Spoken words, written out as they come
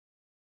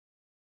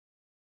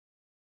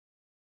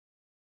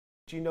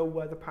Do you know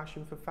where the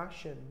passion for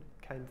fashion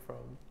came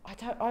from? I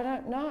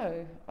don't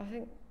know. I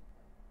think.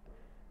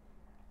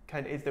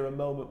 Is there a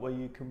moment where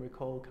you can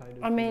recall kind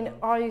of? I mean,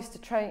 I used to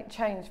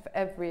change for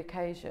every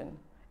occasion.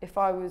 If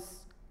I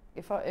was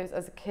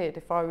as a kid,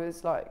 if I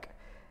was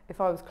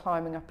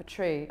climbing up a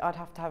tree, I'd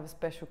have to have a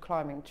special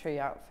climbing tree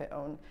outfit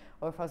on.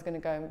 Or if I was going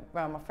to go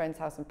around my friend's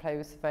house and play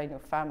with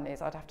surveilling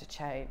families, I'd have to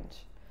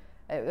change.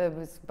 There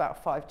was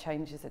about 5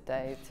 changes a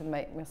day to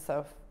make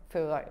myself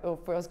feel like, or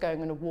if I was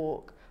going on a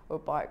walk or a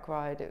bike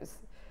ride, it was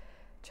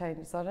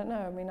changes. I don't know.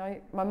 I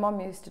mean, my mum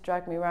used to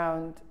drag me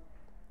around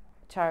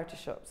charity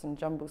shops and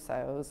jumble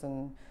sales,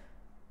 and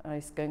I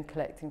used to go and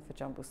collecting for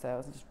jumble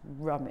sales and just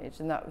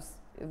rummage, and that was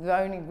the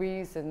only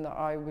reason that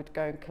I would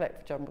go and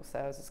collect for jumble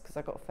sales, is because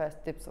I got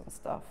first dibs on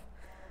stuff.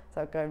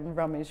 So I'd go and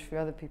rummage through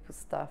other people's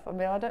stuff. I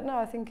mean, I don't know,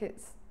 I think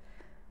it's,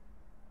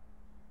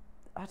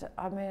 I've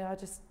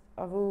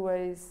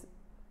always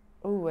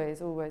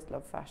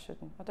loved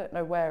fashion. I don't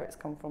know where it's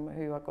come from or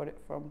who I got it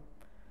from.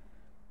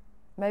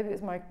 Maybe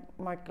it's my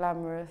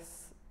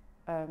glamorous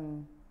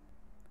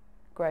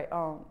great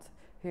aunt,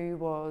 who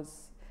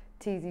was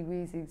Teasy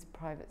Weezy's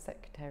private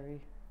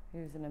secretary. She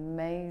was an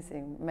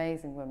amazing,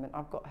 amazing woman.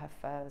 I've got her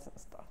furs and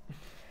stuff,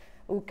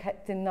 all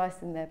kept in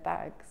nice in their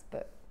bags.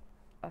 But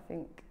I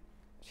think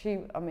she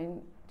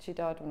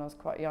died when I was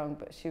quite young,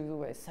 but she was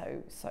always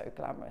so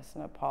glamorous,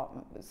 and her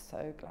apartment was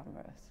so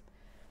glamorous.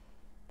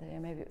 But yeah,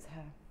 maybe it was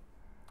her.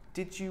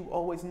 Did you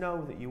always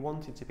know that you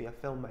wanted to be a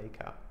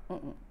filmmaker?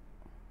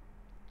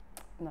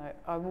 No,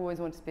 I've always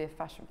wanted to be a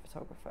fashion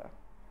photographer.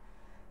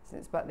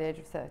 Since about the age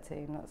of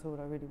 13, that's all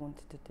I really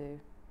wanted to do.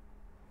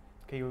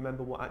 Can you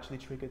remember what actually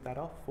triggered that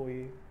off for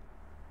you?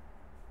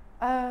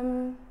 I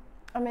mean,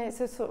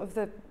 it's a sort of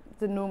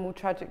the normal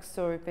tragic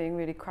story of being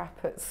really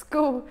crap at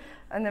school,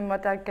 and then my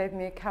dad gave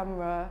me a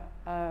camera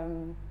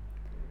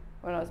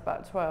when I was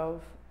about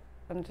 12,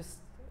 and just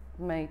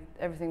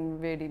everything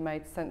really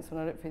made sense when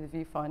I looked through the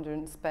viewfinder,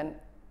 and spent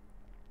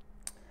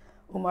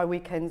all my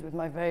weekends with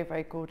my very,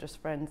 very gorgeous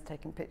friends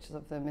taking pictures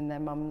of them in their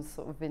mum's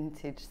sort of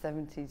vintage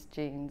 70s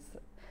jeans.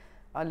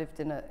 I lived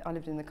in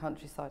the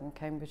countryside in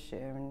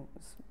Cambridgeshire, and it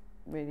was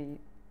really,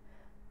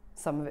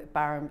 some of it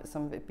barren but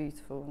some of it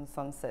beautiful, and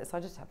sunset. So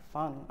I just had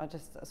fun.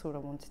 That's all I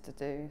wanted to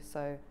do.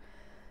 So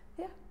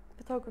yeah,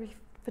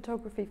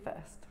 photography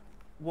first.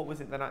 What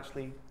was it that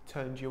actually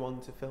turned you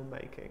on to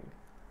filmmaking?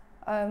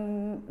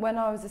 When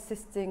I was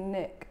assisting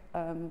Nick,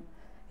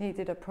 he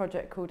did a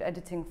project called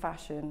Editing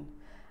Fashion,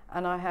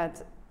 and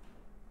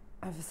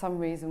for some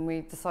reason,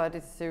 we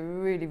decided to do a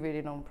really,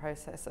 really long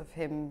process of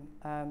him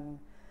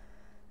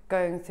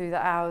going through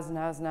the hours and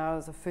hours and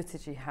hours of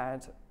footage he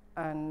had,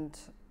 and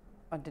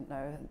I didn't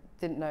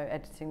know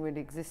editing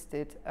really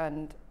existed,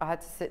 and I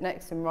had to sit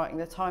next to him writing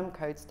the time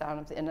codes down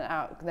of the in and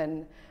out,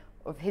 then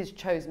of his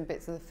chosen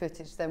bits of the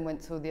footage, then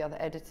went to all the other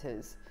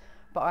editors.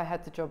 But I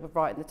had the job of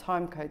writing the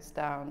time codes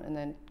down and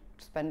then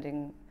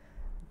spending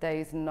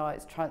days and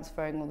nights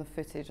transferring all the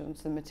footage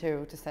onto the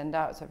material to send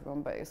out to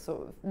everyone. But it was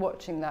sort of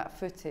watching that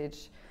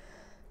footage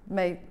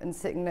and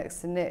sitting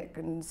next to Nick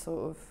and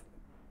sort of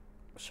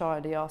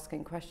shyly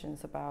asking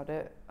questions about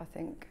it, I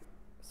think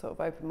sort of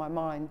opened my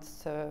mind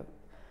to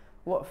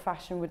what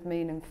fashion would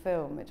mean in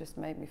film. It just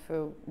made me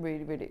feel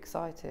really, really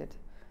excited.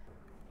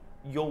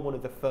 You're one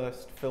of the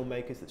first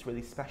filmmakers that's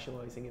really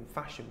specialising in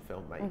fashion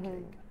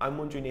filmmaking. I'm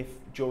wondering if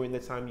during the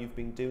time you've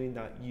been doing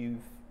that,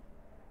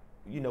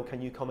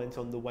 can you comment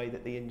on the way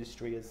that the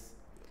industry has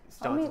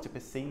started to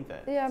perceive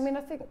it? Yeah, I mean,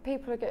 I think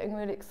people are getting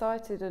really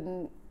excited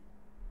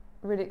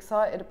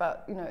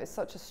about, it's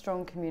such a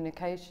strong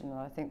communication, and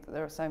I think that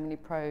there are so many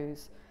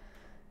pros.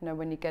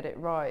 When you get it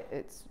right,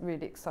 it's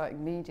really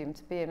exciting medium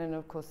to be in, and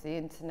of course the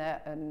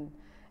internet and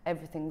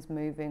everything's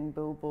moving,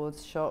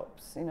 billboards,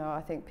 shops. I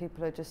think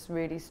people are just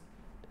really.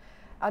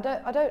 I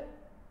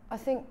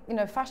think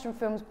fashion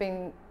film's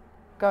been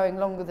going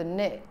longer than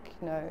Nick.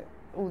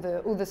 All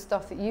the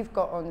stuff that you've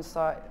got on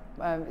site.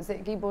 Is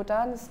it Guy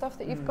Bourdin, the stuff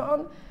that you've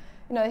got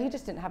on? He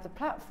just didn't have the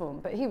platform,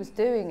 but he was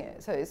doing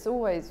it. So it's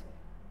always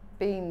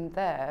been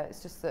there.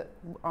 It's just that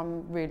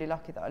I'm really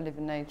lucky that I live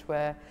in an age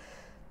where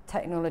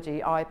technology,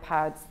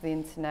 iPads, the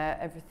internet,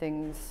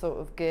 everything's sort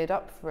of geared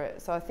up for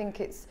it. So I think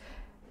it's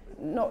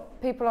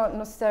not, people are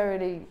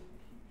understanding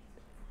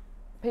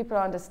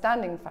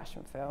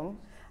fashion film,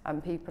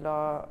 and people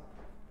are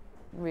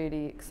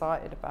really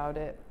excited about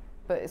it.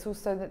 But it's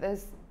also that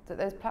there's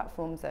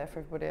platforms there for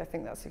everybody. I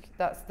think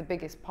that's the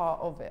biggest part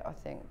of it, I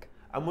think.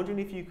 I'm wondering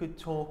if you could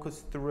talk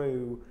us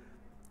through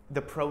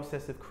the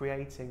process of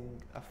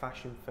creating a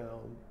fashion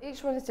film.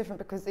 Each one is different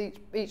because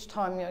each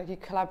time you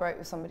collaborate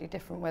with somebody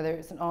different, whether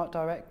it's an art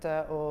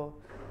director or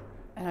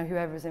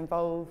whoever's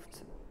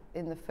involved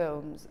in the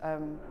films.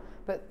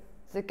 But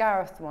the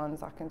Gareth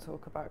ones I can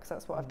talk about because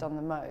that's what I've done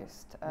the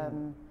most.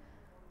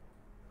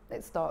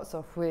 It starts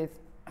off with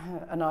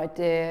an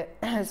idea,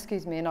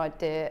 an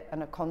idea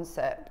and a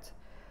concept,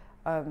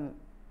 and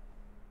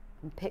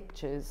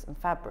pictures and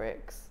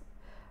fabrics,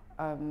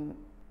 and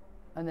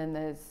then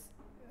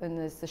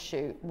there's the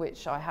shoot,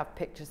 which I have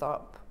pictures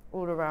up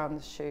all around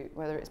the shoot,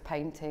 whether it's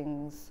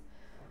paintings,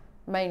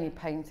 mainly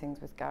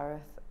paintings with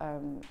Gareth,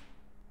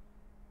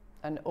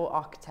 and or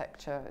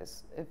architecture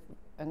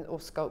or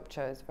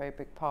sculpture is a very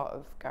big part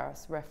of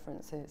Gareth's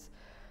references.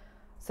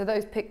 So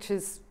those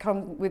pictures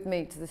come with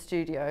me to the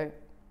studio,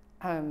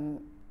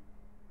 and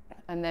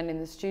then in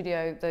the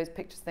studio those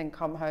pictures then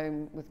come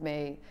home with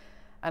me,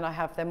 and I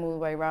have them all the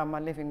way around my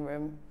living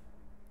room,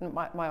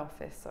 my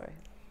office, sorry.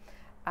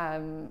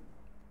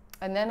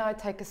 And then I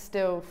take a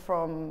still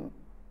from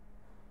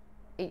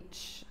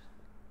each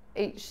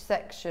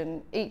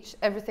section,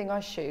 everything I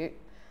shoot,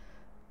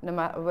 no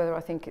matter whether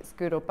I think it's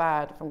good or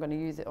bad, if I'm going to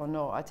use it or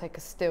not. I take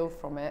a still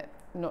from it,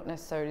 not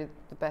necessarily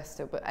the best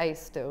still, but a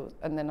still,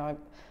 and then I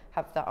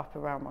have that up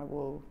around my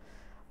wall.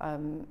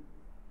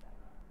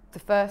 The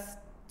first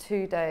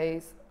 2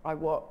 days I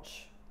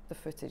watch the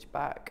footage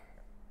back.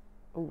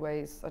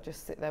 Always, I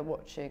just sit there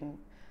watching,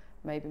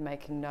 maybe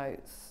making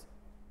notes.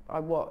 I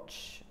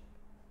watch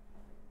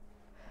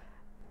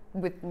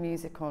with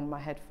music on my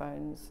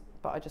headphones,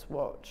 but I just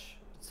watch,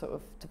 sort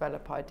of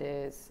develop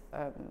ideas,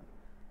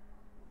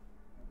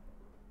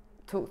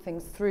 talk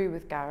things through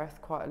with Gareth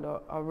quite a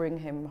lot. I'll ring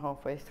him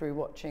halfway through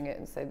watching it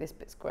and say, this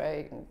bit's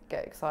great, and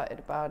get excited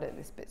about it,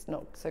 this bit's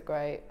not so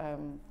great.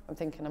 I'm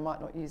thinking I might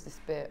not use this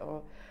bit,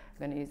 or I'm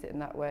going to use it in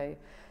that way.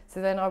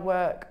 So then I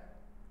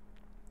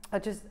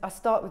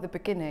start with the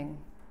beginning.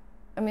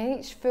 I mean,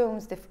 each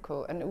film's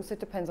difficult, and it also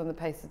depends on the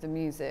pace of the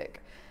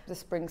music. The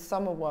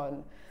spring-summer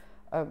one,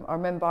 I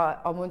remember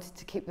I wanted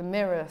to keep the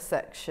mirror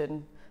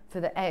section for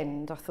the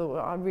end. I thought,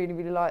 I really,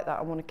 really like that.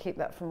 I want to keep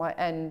that for my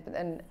end. But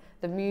then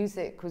the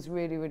music was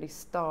really, really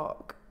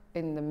stark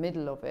in the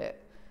middle of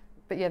it.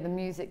 But yeah, the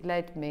music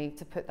led me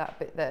to put that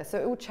bit there. So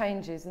it all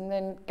changes. And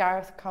then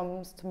Gareth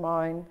comes to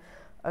mine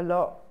a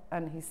lot,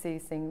 and he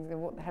sees things,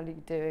 and what the hell are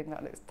you doing?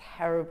 That looks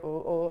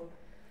terrible. Or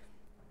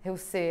he'll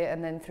see it,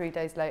 and then 3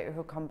 days later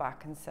he'll come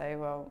back and say,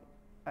 well,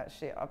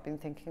 actually, I've been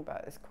thinking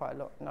about this quite a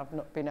lot, and I've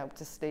not been able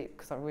to sleep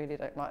because I really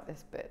don't like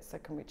this bit, so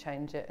can we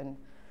change it? And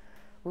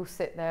we'll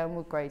sit there and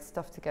we'll grade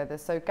stuff together.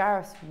 So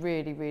Gareth's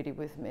really, really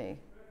with me,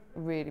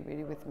 really,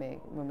 really with me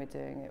when we're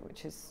doing it,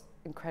 which is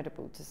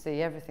incredible to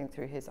see everything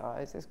through his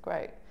eyes. It's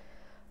great.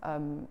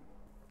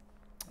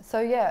 So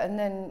yeah, and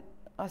then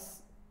I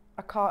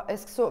can't,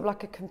 it's sort of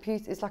like a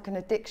computer, it's like an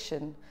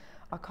addiction.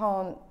 I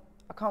can't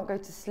go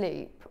to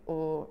sleep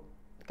or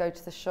go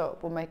to the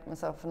shop or make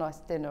myself a nice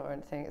dinner or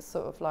anything. It's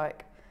sort of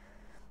like,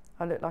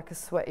 I look like a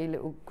sweaty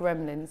little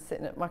gremlin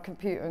sitting at my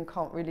computer and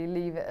can't really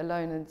leave it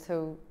alone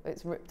until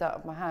it's ripped out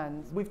of my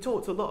hands. We've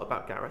talked a lot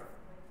about Gareth,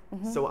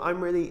 so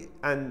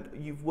and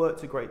you've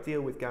worked a great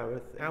deal with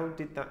Gareth. How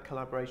did that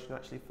collaboration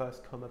actually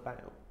first come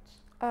about?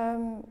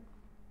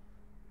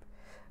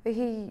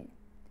 He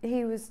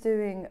was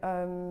doing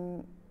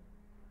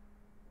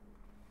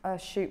a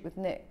shoot with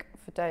Nick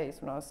for days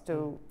when I was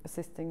still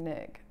assisting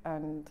Nick,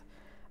 and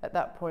at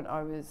that point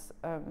I was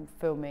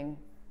filming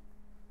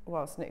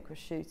whilst Nick was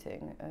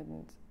shooting,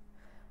 and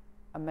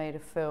I made a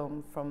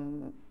film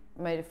from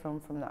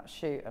that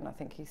shoot, and I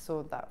think he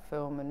saw that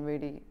film and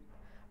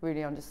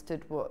really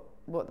understood what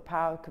the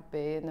power could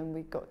be. And then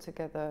we got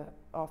together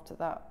after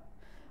that.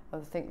 I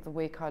think the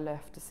week I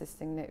left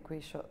assisting Nick, we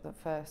shot the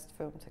first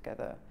film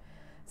together.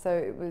 So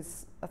it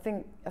was, I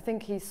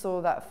think he saw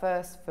that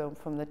first film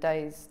from the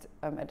Dazed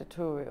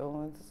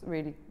editorial and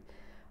really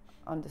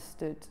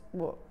understood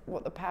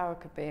what the power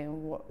could be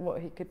and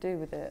what he could do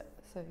with it.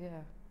 So yeah,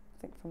 I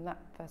think from that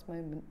first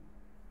moment.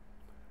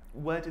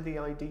 Where do the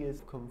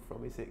ideas come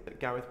from? Is it that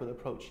Gareth will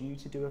approach you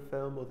to do a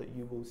film, or that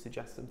you will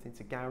suggest something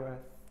to Gareth?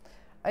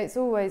 It's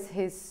always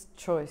his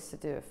choice to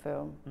do a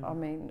film. I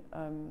mean,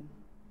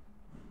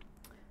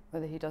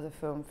 whether he does a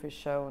film for his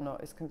show or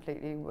not is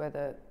completely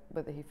whether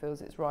he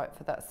feels it's right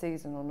for that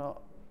season or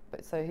not.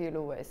 But so he'll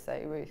always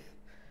say, Ruth,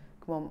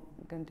 come on,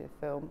 we're going to do a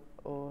film,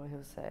 or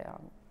he'll say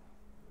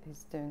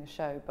he's doing a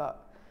show.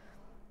 But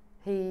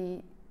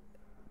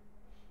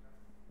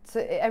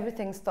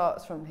everything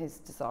starts from his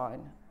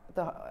design.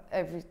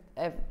 Every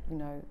you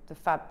know, the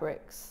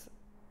fabrics,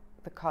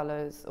 the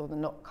colours or the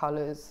not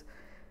colours,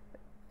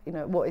 you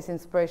know, what his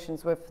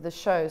inspirations were for the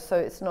show. So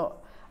it's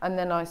not, and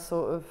then I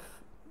sort of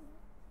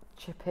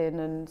chip in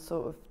and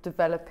sort of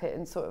develop it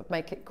and sort of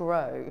make it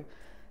grow.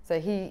 So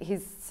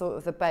he's sort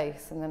of the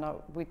base, and then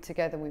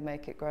together we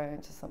make it grow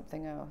into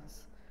something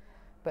else.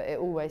 But it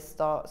always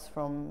starts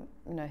from,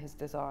 you know, his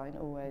design,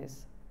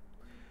 always.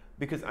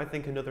 Because I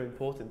think another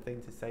important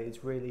thing to say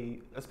is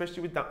really,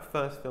 especially with that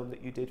first film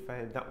that you did for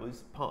him, that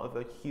was part of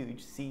a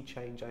huge sea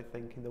change, I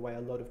think, in the way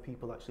a lot of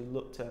people actually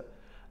looked at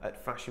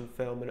fashion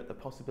film and at the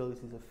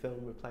possibilities of film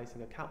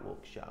replacing a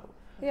catwalk show.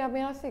 Yeah, I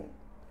mean, I think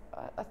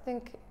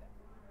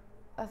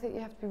you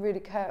have to be really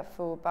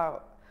careful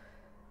about,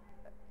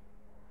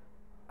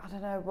 I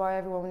don't know why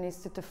everyone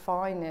needs to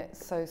define it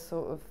so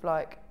sort of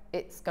like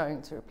it's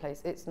going to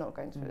replace, it's not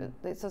going to,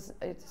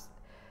 it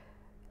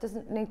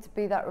doesn't need to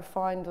be that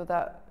refined or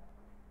that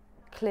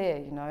clear,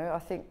 you know. I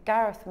think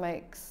Gareth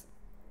makes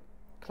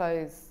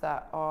clothes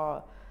that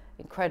are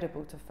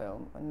incredible to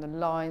film, and the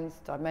lines,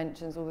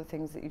 dimensions, all the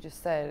things that you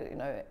just said, you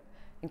know,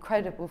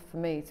 incredible for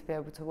me to be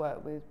able to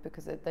work with,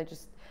 because they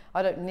just,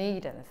 I don't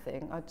need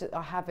anything.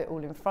 I have it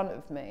all in front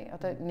of me. I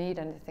don't need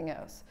anything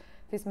else.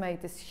 If he's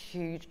made this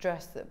huge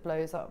dress that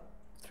blows up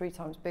 3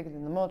 times bigger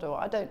than the model,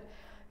 I don't,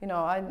 you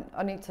know,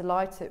 I need to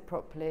light it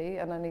properly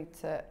and I need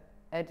to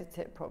edit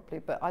it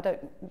properly, but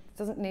it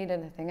doesn't need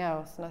anything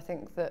else. And I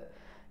think that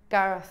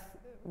Gareth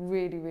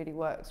really, really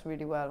works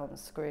really well on the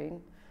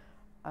screen.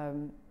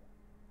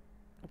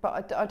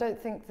 But I don't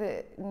think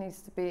that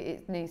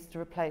it needs to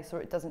replace,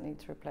 or it doesn't need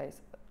to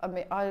replace. I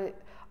mean,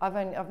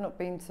 I've not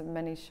been to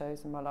many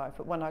shows in my life,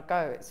 but when I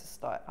go, it's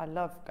just like, I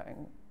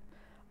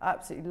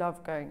absolutely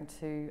love going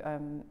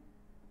to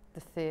the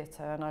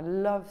theatre, and I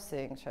love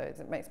seeing shows.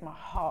 It makes my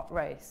heart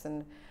race,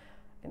 and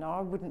you know,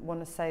 I wouldn't want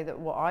to say that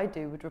what I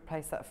do would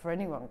replace that for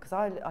anyone, because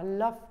I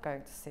love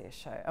going to see a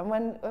show. And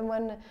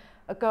when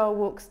a girl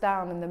walks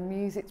down and the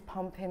music's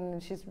pumping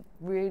and she's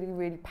really,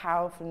 really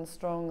powerful and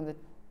strong, and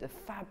the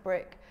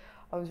fabric,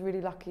 I was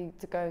really lucky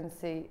to go and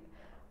see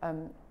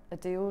a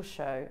Dior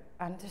show,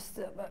 and just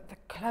the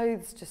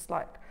clothes just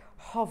like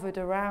hovered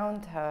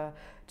around her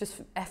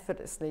just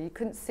effortlessly. You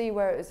couldn't see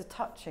where it was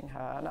touching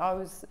her, and I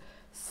was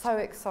so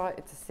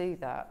excited to see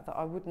that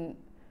I wouldn't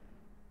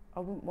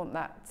want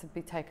that to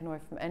be taken away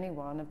from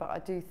anyone. But I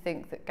do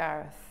think that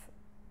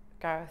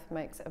Gareth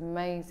makes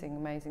amazing,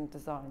 amazing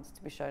designs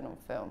to be shown on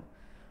film.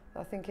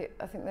 I think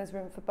there's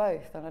room for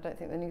both, and I don't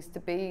think there needs to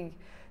be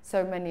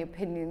so many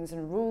opinions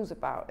and rules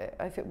about it.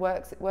 If it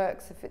works, it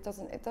works. If it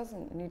doesn't, it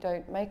doesn't. And you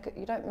don't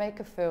make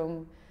a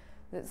film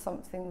that's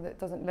something that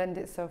doesn't lend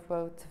itself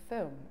well to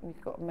film.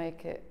 You've got to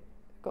make it,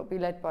 got to be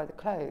led by the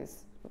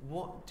clothes.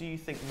 What do you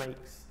think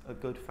makes a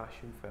good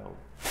fashion film?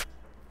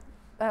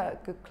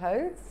 Good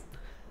clothes.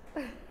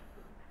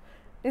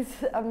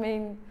 I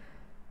mean,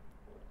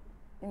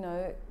 you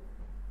know,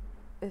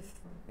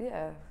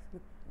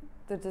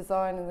 the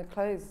design and the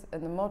clothes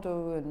and the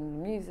model and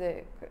the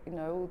music, you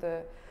know,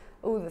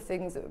 all the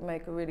things that would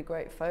make a really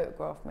great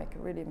photograph, make a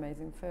really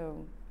amazing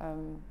film.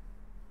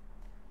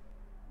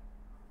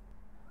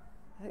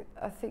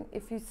 I think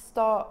if you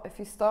start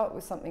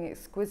with something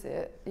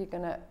exquisite,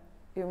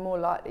 you're more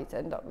likely to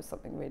end up with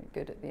something really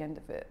good at the end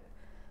of it.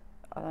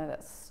 I know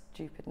that's a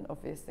stupid and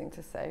obvious thing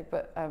to say,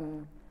 but I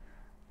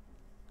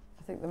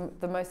think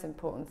the most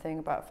important thing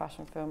about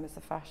fashion film is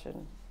the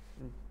fashion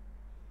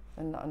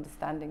and the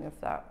understanding of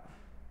that.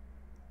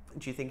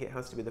 Do you think it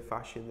has to be the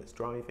fashion that's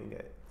driving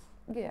it?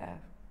 Yeah,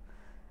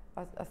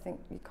 I think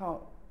you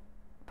can't.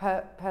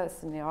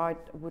 Personally, I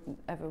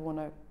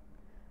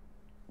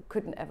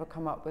couldn't ever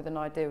come up with an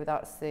idea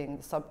without seeing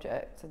the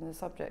subject, and the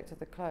subject of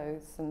the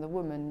clothes, and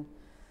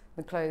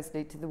the clothes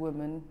lead to the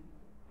woman.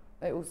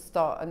 It will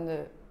start, and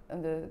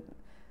the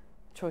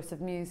choice of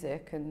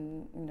music,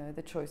 and you know,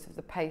 the choice of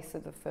the pace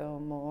of the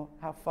film, or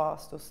how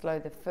fast or slow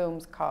the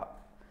film's cut.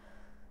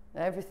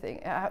 Everything,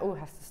 it all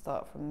has to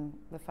start from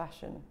the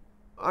fashion.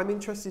 I'm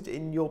interested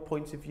in your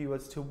point of view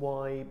as to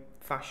why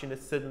fashion has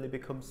suddenly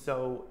become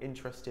so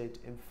interested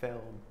in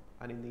film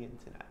and in the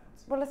internet.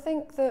 Well, I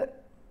think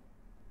that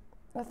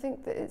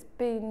it's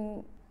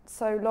been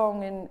so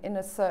long in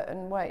a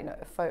certain way,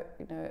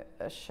 you know,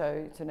 a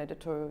show to an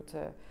editorial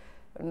to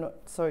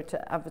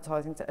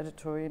advertising to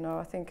editorial. You know,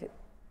 I think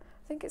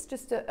it's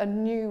just a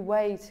new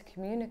way to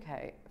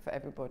communicate for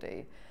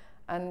everybody,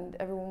 and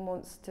everyone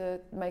wants to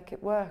make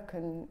it work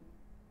and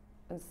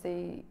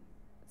see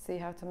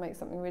how to make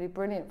something really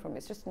brilliant from it.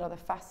 It's just another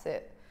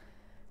facet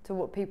to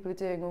what people are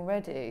doing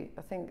already.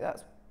 I think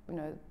that's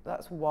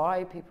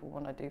why people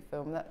want to do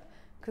film,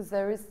 because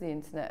there is the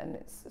internet and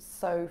it's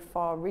so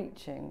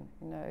far-reaching.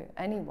 You know,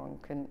 anyone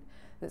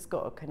that's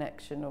got a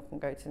connection or can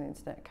go to an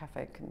internet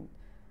cafe can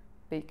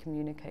be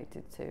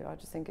communicated to. I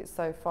just think it's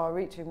so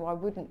far-reaching. Why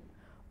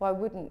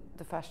wouldn't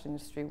the fashion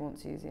industry want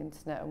to use the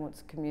internet and want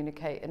to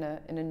communicate in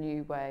a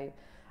new way,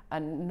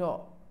 and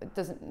not? It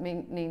doesn't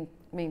mean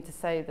to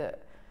say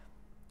that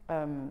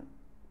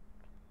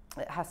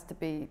it has to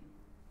be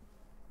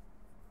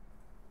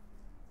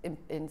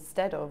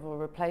instead of or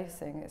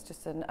replacing. It's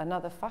just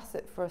another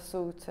facet for us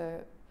all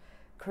to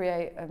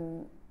create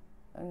and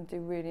do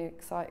really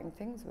exciting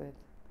things with.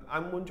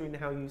 I'm wondering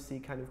how you see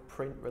kind of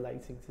print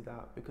relating to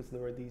that, because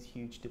there are these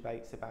huge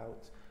debates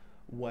about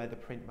where the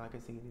print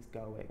magazine is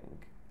going,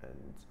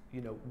 and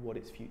you know, what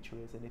its future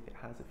is and if it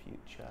has a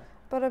future.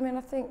 But I mean,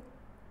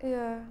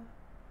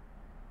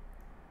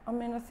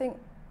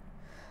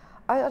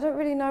 I don't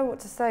really know what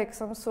to say,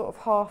 because I'm sort of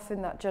half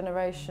in that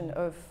generation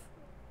of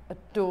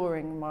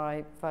adoring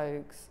my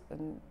Vogues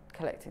and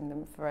collecting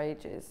them for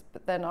ages,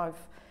 but then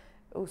I've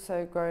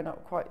also grown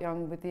up quite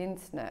young with the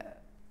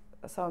internet,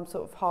 so I'm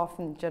sort of half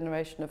in the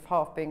generation of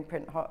half being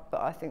print, but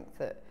I think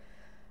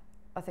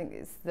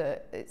it's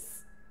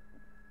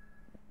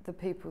the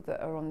people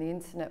that are on the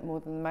internet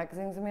more than the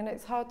magazines. I mean,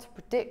 it's hard to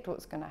predict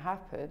what's going to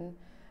happen,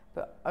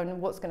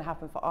 and what's going to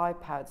happen for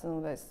iPads and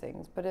all those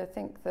things. But I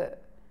think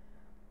that,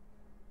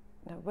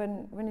 you know,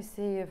 when you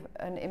see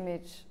an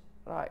image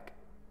like,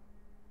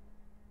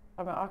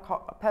 I mean, I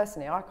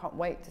can't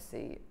wait to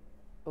see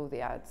all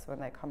the ads when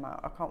they come out.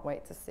 I can't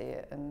wait to see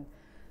it and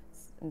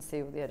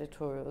see all the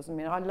editorials. I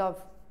mean, I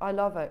love I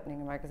love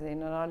opening a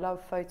magazine and I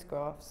love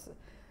photographs.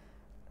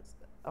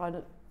 I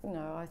don't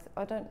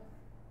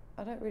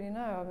really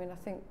know. I mean, I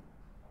think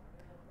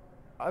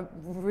I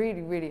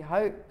really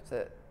hope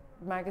that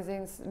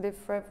magazines live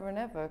forever and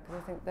ever,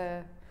 because I think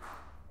they're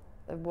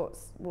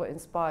what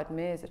inspired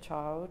me as a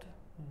child.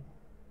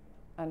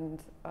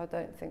 And I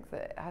don't think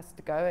that it has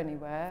to go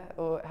anywhere,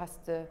 or it has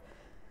to,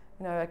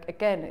 you know,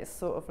 again, it's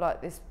sort of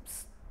like this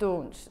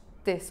staunch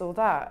this or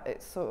that.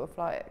 It's sort of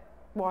like,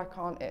 why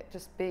can't it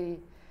just be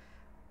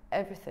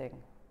everything?